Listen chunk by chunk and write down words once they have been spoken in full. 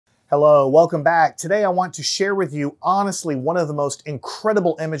Hello, welcome back. Today I want to share with you, honestly, one of the most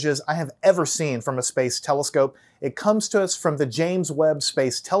incredible images I have ever seen from a space telescope. It comes to us from the James Webb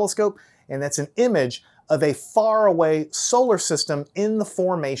Space Telescope, and that's an image of a faraway solar system in the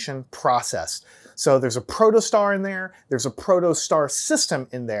formation process. So there's a protostar in there, there's a protostar system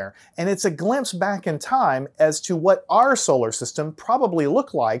in there, and it's a glimpse back in time as to what our solar system probably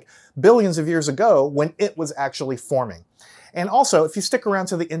looked like billions of years ago when it was actually forming. And also, if you stick around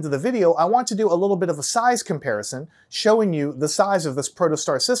to the end of the video, I want to do a little bit of a size comparison, showing you the size of this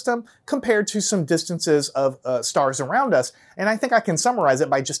protostar system compared to some distances of stars around us. And I think I can summarize it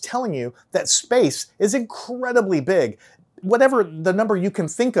by just telling you that space is incredibly big. Whatever the number you can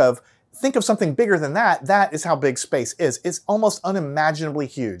think of something bigger than that. That is how big space is. It's almost unimaginably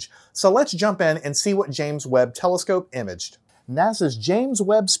huge. So let's jump in and see what James Webb Telescope imaged. NASA's James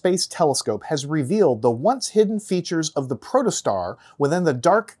Webb Space Telescope has revealed the once hidden features of the protostar within the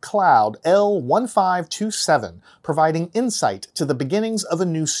dark cloud L1527, providing insight to the beginnings of a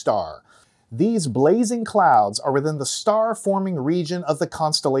new star. These blazing clouds are within the star-forming region of the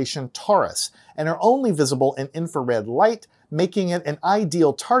constellation Taurus and are only visible in infrared light, making it an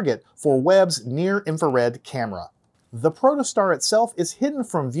ideal target for Webb's near-infrared camera. The protostar itself is hidden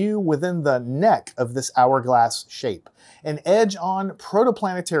from view within the neck of this hourglass shape. An edge-on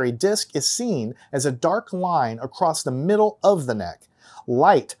protoplanetary disk is seen as a dark line across the middle of the neck.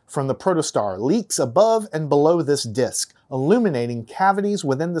 Light from the protostar leaks above and below this disk, illuminating cavities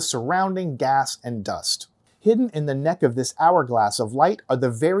within the surrounding gas and dust. Hidden in the neck of this hourglass of light are the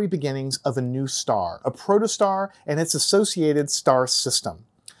very beginnings of a new star, a protostar and its associated star system.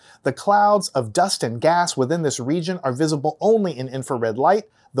 The clouds of dust and gas within this region are visible only in infrared light,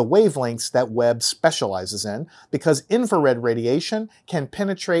 the wavelengths that Webb specializes in, because infrared radiation can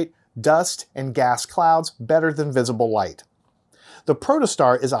penetrate dust and gas clouds better than visible light. The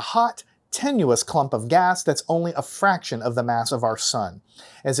protostar is a hot, tenuous clump of gas that's only a fraction of the mass of our Sun.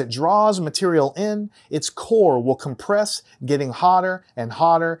 As it draws material in, its core will compress, getting hotter and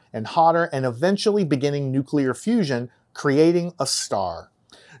hotter and hotter, and eventually beginning nuclear fusion, creating a star.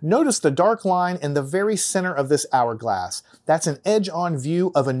 Notice the dark line in the very center of this hourglass. That's an edge-on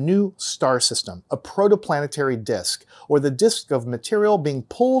view of a new star system, a protoplanetary disk, or the disk of material being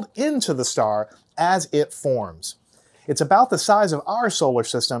pulled into the star as it forms. It's about the size of our solar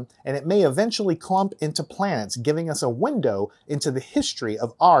system, and it may eventually clump into planets, giving us a window into the history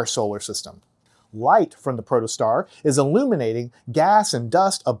of our solar system. Light from the protostar is illuminating gas and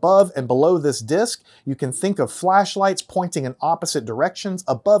dust above and below this disk. You can think of flashlights pointing in opposite directions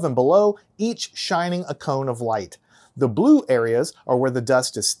above and below, each shining a cone of light. The blue areas are where the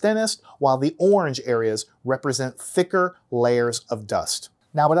dust is thinnest, while the orange areas represent thicker layers of dust.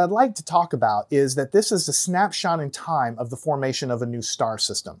 Now, what I'd like to talk about is that this is a snapshot in time of the formation of a new star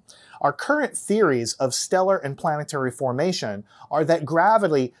system. Our current theories of stellar and planetary formation are that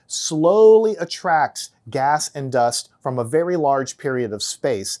gravity slowly attracts gas and dust from a very large period of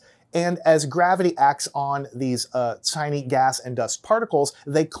space. And as gravity acts on these tiny gas and dust particles,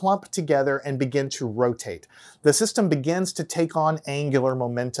 they clump together and begin to rotate. The system begins to take on angular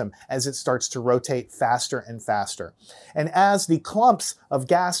momentum as it starts to rotate faster and faster. And as the clumps of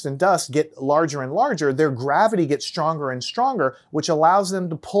gas and dust get larger and larger, their gravity gets stronger and stronger, which allows them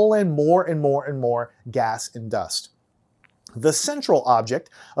to pull in more and more and more gas and dust. The central object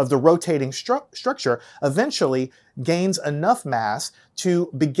of the rotating structure eventually gains enough mass to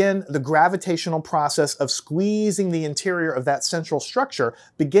begin the gravitational process of squeezing the interior of that central structure,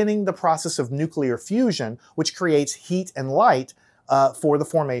 beginning the process of nuclear fusion, which creates heat and light for the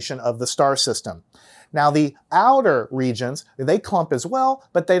formation of the star system. Now, the outer regions, they clump as well,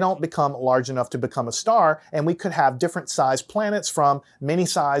 but they don't become large enough to become a star, and we could have different sized planets from many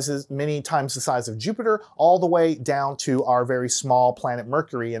sizes, many times the size of Jupiter, all the way down to our very small planet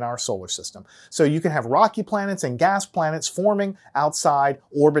Mercury in our solar system. So you can have rocky planets and gas planets forming outside,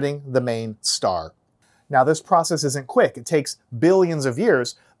 orbiting the main star. Now, this process isn't quick. It takes billions of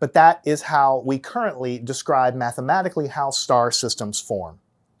years, but that is how we currently describe mathematically how star systems form.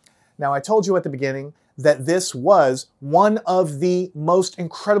 Now, I told you at the beginning that this was one of the most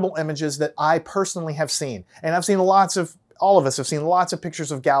incredible images that I personally have seen. And I've seen all of us have seen lots of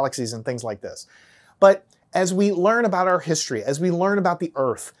pictures of galaxies and things like this. But as we learn about our history, as we learn about the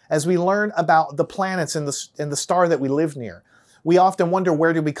Earth, as we learn about the planets and the star that we live near, we often wonder,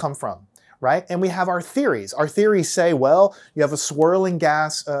 where did we come from? Right? And we have our theories. Our theories say, well, you have a swirling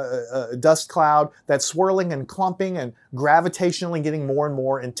gas, dust cloud that's swirling and clumping and gravitationally getting more and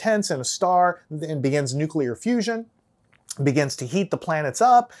more intense in a star and begins nuclear fusion. begins to heat the planets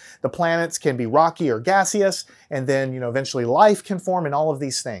up. The planets can be rocky or gaseous, and then, eventually life can form and all of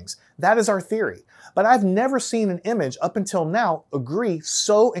these things. That is our theory. But I've never seen an image up until now agree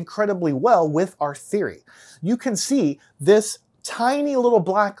so incredibly well with our theory. You can see this tiny little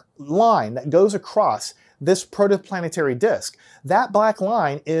black line that goes across this protoplanetary disk. That black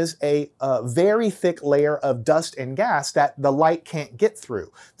line is a very thick layer of dust and gas that the light can't get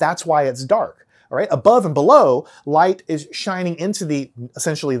through. That's why it's dark. All right, above and below, light is shining into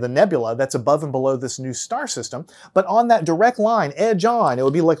essentially the nebula that's above and below this new star system. But on that direct line, edge on, it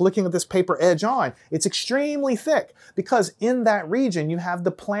would be like looking at this paper edge on, it's extremely thick because in that region you have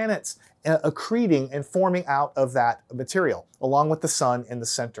the planets accreting and forming out of that material, along with the sun in the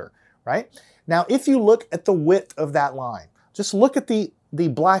center, right? Now, if you look at the width of that line, just look at the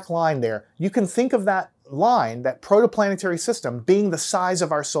black line there, you can think of that line, that protoplanetary system, being the size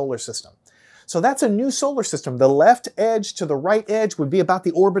of our solar system. So that's a new solar system. The left edge to the right edge would be about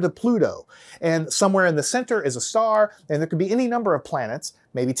the orbit of Pluto. And somewhere in the center is a star, and there could be any number of planets,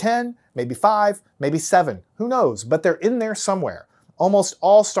 maybe 10, maybe 5, maybe 7, who knows? But they're in there somewhere. Almost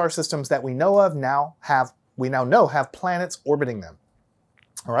all star systems that we know of we now know have planets orbiting them.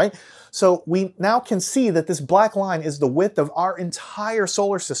 All right, so we now can see that this black line is the width of our entire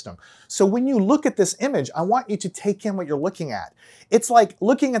solar system. So when you look at this image, I want you to take in what you're looking at. It's like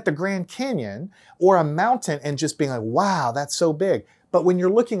looking at the Grand Canyon or a mountain and just being like, wow, that's so big. But when you're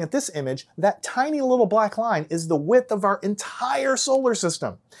looking at this image, that tiny little black line is the width of our entire solar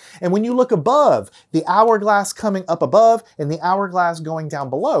system. And when you look above, the hourglass coming up above and the hourglass going down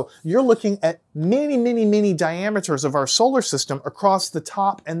below, you're looking at many, many, many diameters of our solar system across the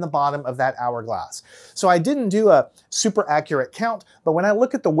top and the bottom of that hourglass. So I didn't do a super accurate count, but when I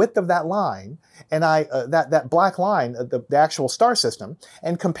look at the width of that line, and that black line, the actual star system,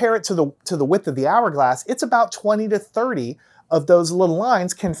 and compare it to the width of the hourglass, it's about 20 to 30 of those little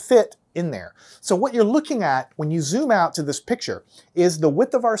lines can fit in there. So what you're looking at when you zoom out to this picture is the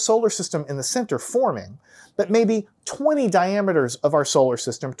width of our solar system in the center forming, but maybe 20 diameters of our solar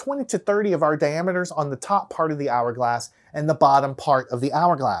system, 20 to 30 of our diameters on the top part of the hourglass and the bottom part of the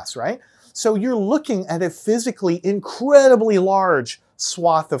hourglass, right? So you're looking at a physically incredibly large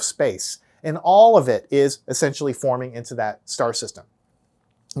swath of space, and all of it is essentially forming into that star system.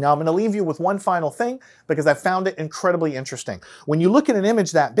 Now I'm going to leave you with one final thing because I found it incredibly interesting. When you look at an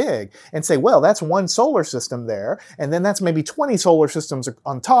image that big and say, well, that's one solar system there, and then that's maybe 20 solar systems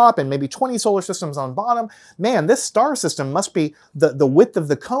on top and maybe 20 solar systems on bottom, man, this star system must be the width of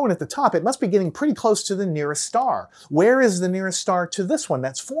the cone at the top. It must be getting pretty close to the nearest star. Where is the nearest star to this one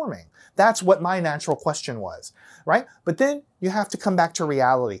that's forming? That's what my natural question was, right? But then you have to come back to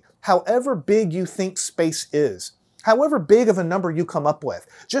reality. However big you think space is, however big of a number you come up with,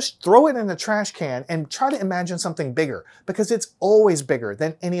 just throw it in the trash can and try to imagine something bigger, because it's always bigger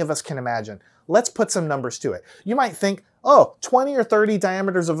than any of us can imagine. Let's put some numbers to it. You might think, oh, 20 or 30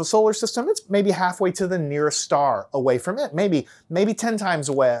 diameters of a solar system, it's maybe halfway to the nearest star away from it. Maybe 10 times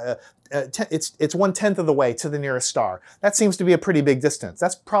away. It's 1/10 of the way to the nearest star. That seems to be a pretty big distance.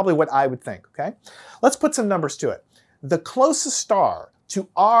 That's probably what I would think, okay? Let's put some numbers to it. The closest star to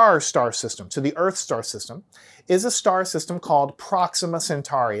our star system, to the Earth star system, is a star system called Proxima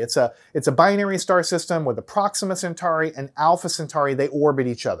Centauri. It's a binary star system with the Proxima Centauri and Alpha Centauri. They orbit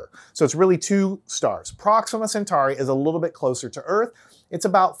each other. So it's really two stars. Proxima Centauri is a little bit closer to Earth. It's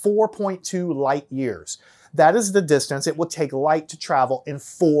about 4.2 light years. That is the distance it would take light to travel in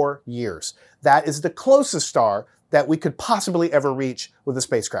 4 years. That is the closest star that we could possibly ever reach with a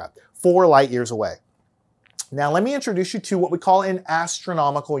spacecraft, 4 light years away. Now let me introduce you to what we call an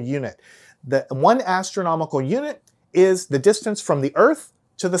astronomical unit. The 1 astronomical unit is the distance from the Earth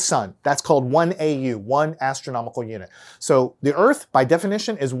to the Sun. That's called 1 AU, 1 astronomical unit. So the Earth, by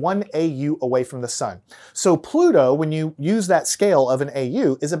definition, is 1 AU away from the Sun. So Pluto, when you use that scale of an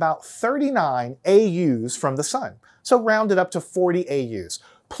AU, is about 39 AUs from the Sun. So round it up to 40 AUs.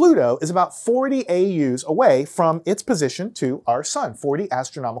 Pluto is about 40 AUs away from its position to our Sun, 40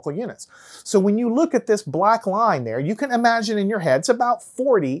 astronomical units. So when you look at this black line there, you can imagine in your head it's about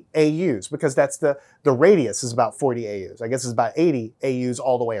 40 AUs, because that's the radius is about 40 AUs. I guess it's about 80 AUs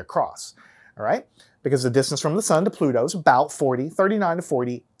all the way across, all right? Because the distance from the Sun to Pluto is about 39 to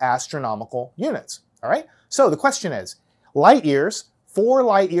 40 astronomical units, all right? So the question is, light years, 4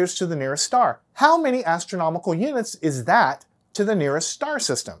 light years to the nearest star. How many astronomical units is that to the nearest star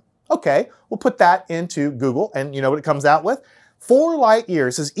system? Okay, we'll put that into Google, and you know what it comes out with? 4 light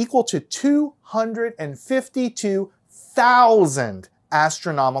years is equal to 252,000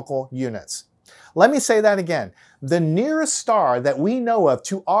 astronomical units. Let me say that again. The nearest star that we know of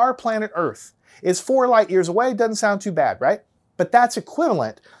to our planet Earth is 4 light years away. Doesn't sound too bad, right? But that's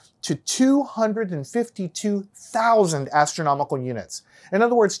equivalent to 252,000 astronomical units. In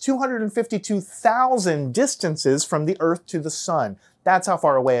other words, 252,000 distances from the Earth to the Sun. That's how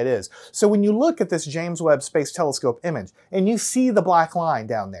far away it is. So when you look at this James Webb Space Telescope image and you see the black line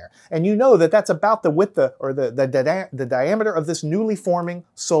down there, and you know that that's about the width or the diameter of this newly forming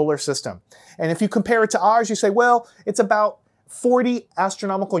solar system. And if you compare it to ours, you say, well, it's about 40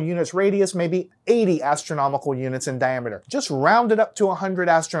 astronomical units radius, maybe 80 astronomical units in diameter. Just round it up to 100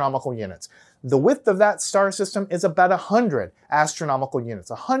 astronomical units. The width of that star system is about 100 astronomical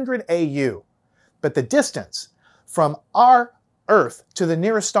units, 100 AU. But the distance from our Earth to the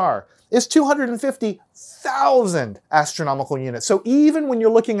nearest star is 250,000 astronomical units. So even when you're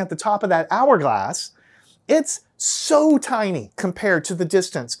looking at the top of that hourglass, it's so tiny compared to the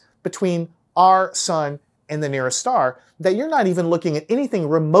distance between our sun and the nearest star that you're not even looking at anything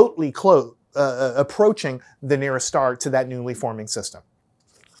remotely close, approaching the nearest star to that newly forming system.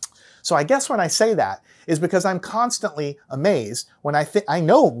 So I guess when I say that is because I'm constantly amazed when I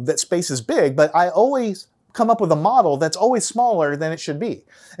know that space is big, but I always come up with a model that's always smaller than it should be.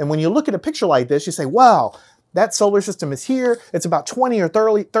 And when you look at a picture like this, you say, wow, that solar system is here. It's about 20 or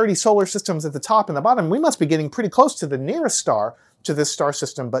 30 solar systems at the top and the bottom. We must be getting pretty close to the nearest star to this star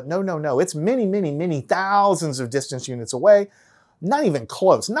system, but no, no, no. It's many, many, many thousands of distance units away. Not even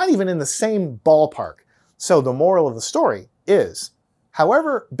close, not even in the same ballpark. So the moral of the story is,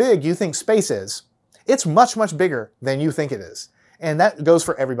 however big you think space is, it's much, much bigger than you think it is. And that goes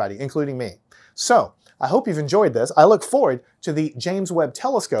for everybody, including me. So I hope you've enjoyed this. I look forward to the James Webb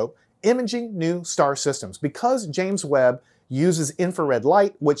Telescope imaging new star systems. Because James Webb uses infrared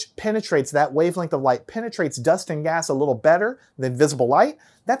light, which penetrates, that wavelength of light penetrates dust and gas a little better than visible light.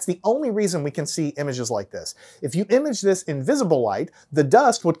 That's the only reason we can see images like this. If you image this in visible light, the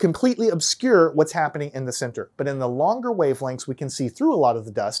dust would completely obscure what's happening in the center. But in the longer wavelengths, we can see through a lot of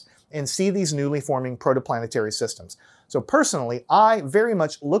the dust and see these newly forming protoplanetary systems. So personally, I very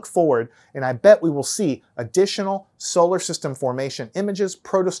much look forward, and I bet we will see additional solar system formation images,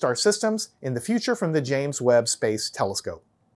 protostar systems, in the future from the James Webb Space Telescope.